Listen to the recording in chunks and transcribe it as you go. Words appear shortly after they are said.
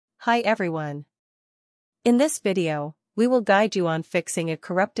Hi everyone. In this video, we will guide you on fixing a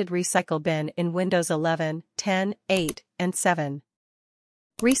corrupted recycle bin in Windows 11, 10, 8, and 7.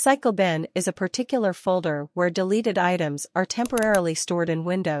 Recycle bin is a particular folder where deleted items are temporarily stored in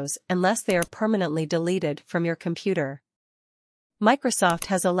Windows unless they are permanently deleted from your computer. Microsoft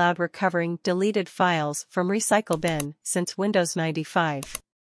has allowed recovering deleted files from recycle bin since Windows 95.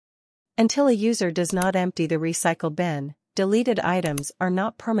 Until a user does not empty the recycle bin, deleted items are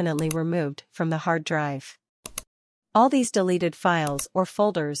not permanently removed from the hard drive. All these deleted files or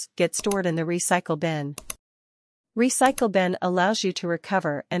folders get stored in the recycle bin. Recycle bin allows you to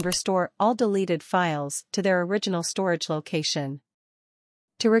recover and restore all deleted files to their original storage location.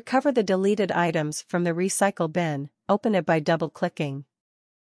 To recover the deleted items from the recycle bin, open it by double-clicking.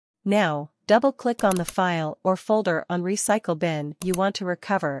 Now, double-click on the file or folder on recycle bin you want to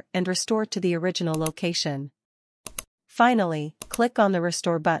recover and restore to the original location. Finally, click on the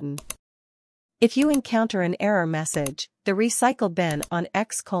Restore button. If you encounter an error message, the recycle bin on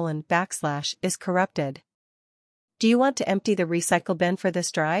x:\/ is corrupted. Do you want to empty the recycle bin for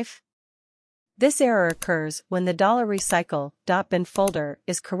this drive? This error occurs when the $recycle.bin folder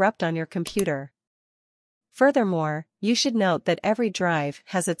is corrupt on your computer. Furthermore, you should note that every drive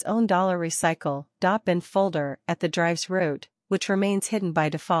has its own $recycle.bin folder at the drive's root, which remains hidden by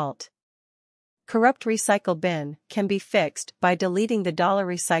default. Corrupt recycle bin can be fixed by deleting the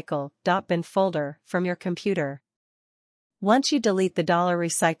 $recycle.bin folder from your computer. Once you delete the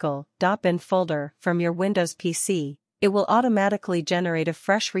 $recycle.bin folder from your Windows PC, it will automatically generate a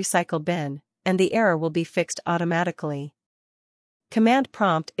fresh recycle bin, and the error will be fixed automatically. Command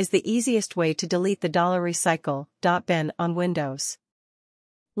prompt is the easiest way to delete the $recycle.bin on Windows.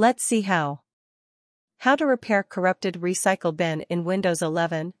 Let's see how. How to repair corrupted recycle bin in Windows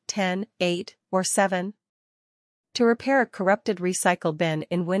 11, 10, 8, or 7? To repair a corrupted recycle bin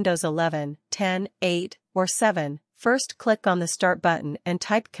in Windows 11, 10, 8, or 7, first click on the Start button and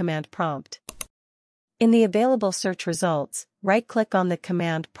type command prompt. In the available search results, right-click on the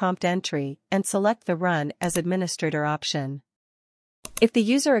command prompt entry and select the Run as Administrator option. If the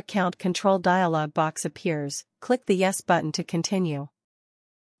User Account Control dialog box appears, click the Yes button to continue.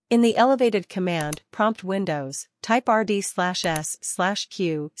 In the elevated command prompt windows, type rd/s/q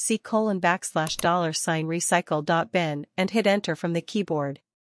 $recycle.bin and hit Enter from the keyboard.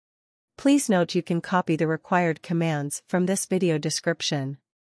 Please note you can copy the required commands from this video description.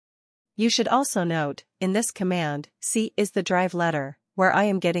 You should also note, in this command, C is the drive letter, where I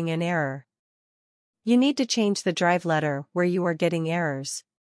am getting an error. You need to change the drive letter where you are getting errors.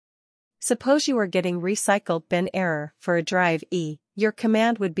 Suppose you are getting recycle bin error for a drive E, your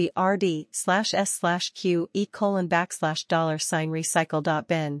command would be rd/s/q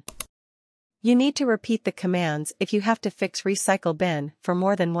 $recycle.bin. You need to repeat the commands if you have to fix recycle bin for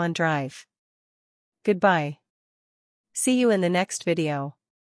more than one drive. Goodbye. See you in the next video.